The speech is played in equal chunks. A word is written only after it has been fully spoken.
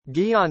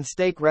Ghee on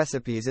steak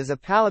recipes is a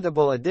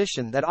palatable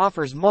addition that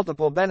offers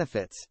multiple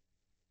benefits.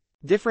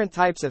 Different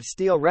types of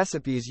steel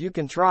recipes you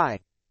can try.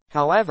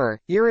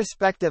 However,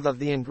 irrespective of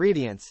the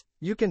ingredients,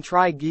 you can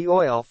try ghee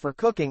oil for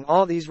cooking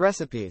all these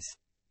recipes.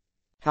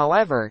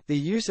 However, the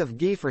use of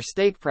ghee for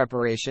steak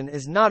preparation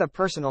is not a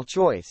personal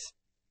choice.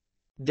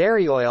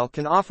 Dairy oil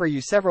can offer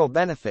you several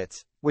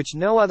benefits, which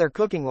no other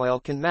cooking oil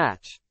can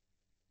match.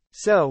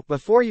 So,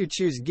 before you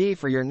choose ghee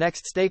for your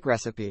next steak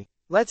recipe,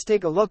 let's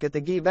take a look at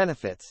the ghee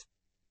benefits.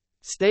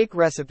 Steak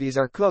recipes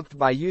are cooked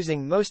by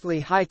using mostly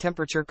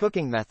high-temperature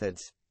cooking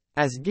methods.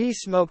 As ghee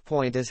smoke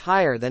point is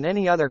higher than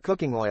any other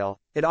cooking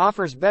oil, it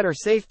offers better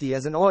safety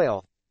as an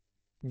oil.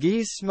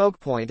 Ghee's smoke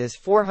point is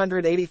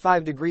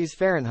 485 degrees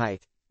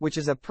Fahrenheit, which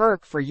is a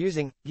perk for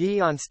using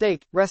ghee on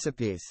steak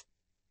recipes.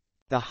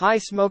 The high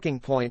smoking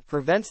point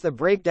prevents the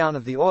breakdown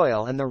of the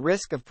oil and the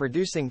risk of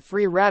producing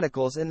free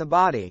radicals in the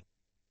body.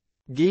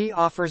 Ghee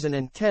offers an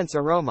intense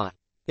aroma.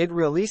 It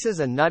releases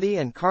a nutty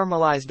and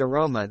caramelized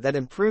aroma that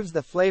improves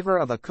the flavor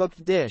of a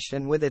cooked dish,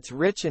 and with its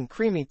rich and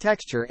creamy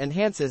texture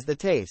enhances the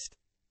taste.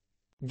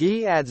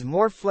 Ghee adds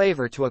more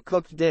flavor to a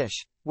cooked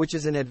dish, which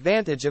is an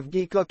advantage of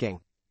ghee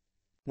cooking.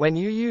 When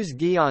you use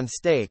ghee on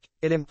steak,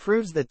 it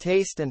improves the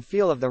taste and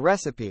feel of the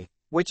recipe,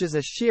 which is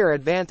a sheer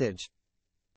advantage.